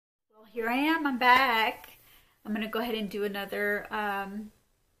Here I am, I'm back. I'm going to go ahead and do another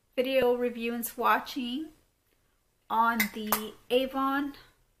video review and swatching on the Avon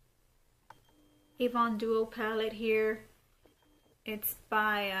Duo palette here. It's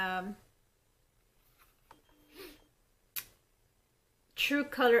by True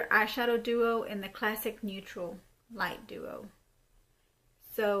Color Eyeshadow Duo and the Classic Neutral Light Duo.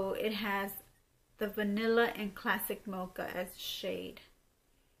 So it has the Vanilla and Classic Mocha as shade.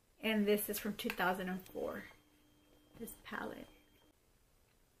 And this is from 2004, this palette.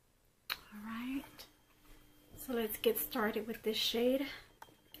 Alright, so let's get started with this shade,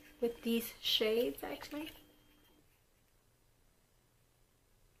 with these shades actually.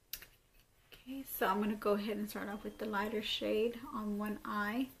 Okay, so I'm going to go ahead and start off with the lighter shade on one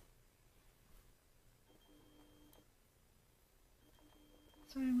eye.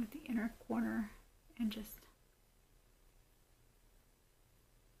 Starting with the inner corner and just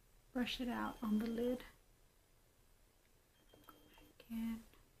brush it out on the lid. Go back in.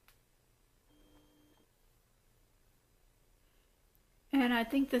 And I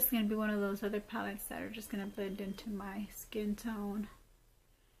think this is going to be one of those other palettes that are just going to blend into my skin tone.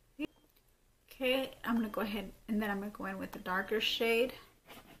 Okay, I'm going to go ahead and then I'm going to go in with the darker shade.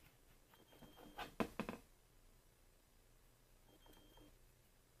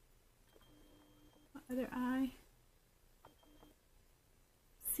 My other eye.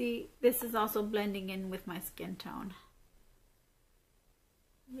 See, this is also blending in with my skin tone.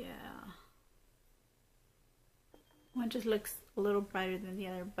 Yeah. One just looks a little brighter than the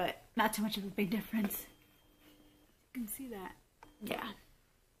other, but not too much of a big difference. You can see that. Yeah.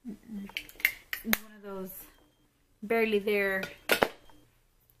 It's one of those barely there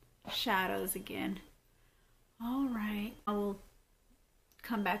shadows again. Alright. I will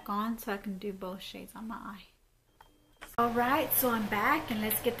come back on so I can do both shades on my eye. Alright, so I'm back and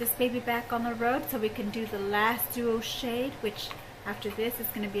let's get this baby back on the road so we can do the last duo shade, which after this is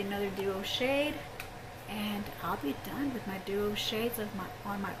going to be another duo shade, and I'll be done with my duo shades of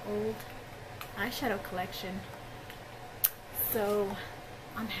on my old eyeshadow collection. So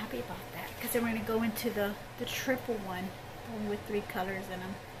I'm happy about that because then we're going to go into the triple one with 3 colors in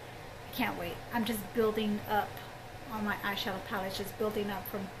them. I can't wait. I'm just building up on my eyeshadow palette, just building up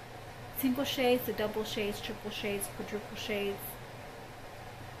from single shades to double shades, triple shades, quadruple shades,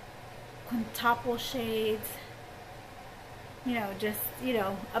 quintuple shades, you know, just, you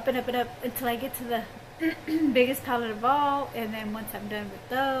know, up and up and up until I get to the biggest palette of all. And then once I'm done with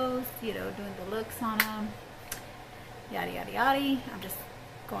those, you know, doing the looks on them, yada yada yada, I'm just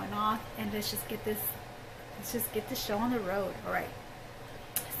going off and let's just get this show on the road. Alright,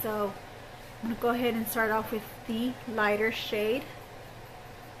 so I'm going to go ahead and start off with the lighter shade,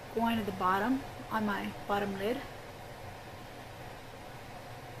 going to the bottom on my bottom lid,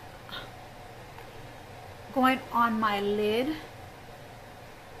 going on my lid,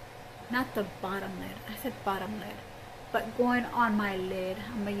 not the bottom lid, I said bottom lid, but going on my lid,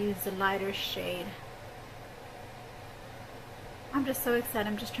 I'm going to use the lighter shade. I'm just so excited.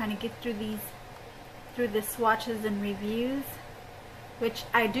 I'm just trying to get through the swatches and reviews, which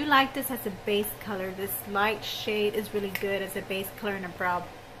I do like this as a base color. This light shade is really good as a base color in a brow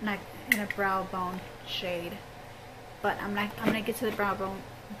bone shade, but I'm gonna get to the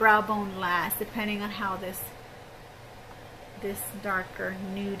brow bone last, depending on how this darker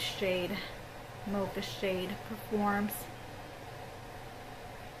nude shade, mocha shade performs.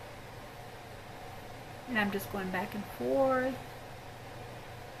 And I'm just going back and forth,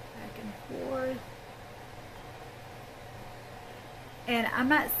 and I'm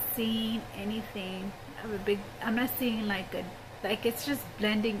not seeing anything of a big, I'm not seeing like it's just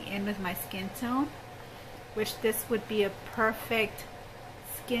blending in with my skin tone, which this would be a perfect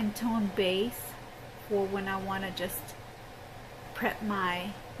skin tone base for when I want to just prep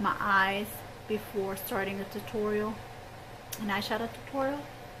my eyes before starting a tutorial, an eyeshadow tutorial.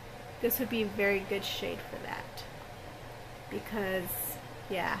 This would be a very good shade for that, because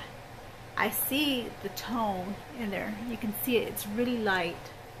yeah, I see the tone in there. You can see it. It's really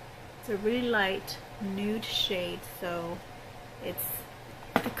light. It's a really light nude shade, so it's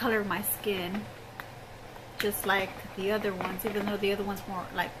the color of my skin, just like the other ones, even though the other one's more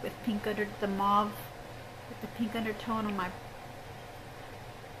like with pink under the mauve, with the pink undertone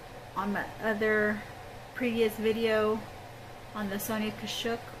on my other previous video on the Sonia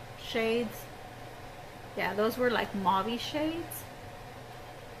Kashuk shades. Yeah, those were like mauve shades.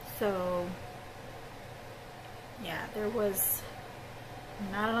 So yeah, there was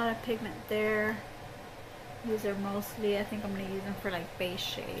not a lot of pigment there. These are mostly, I think I'm going to use them for like base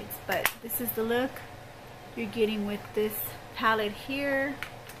shades, but this is the look you're getting with this palette here.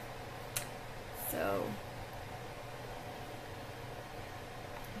 So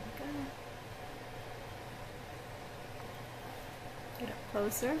there we go. Get up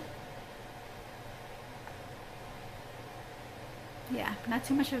closer. Yeah, not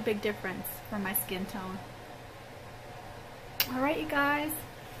too much of a big difference for my skin tone. Alright, you guys.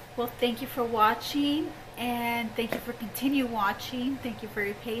 Well, thank you for watching, and thank you for continue watching. Thank you for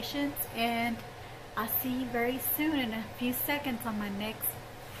your patience, and I'll see you very soon in a few seconds on my next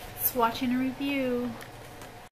swatch and review.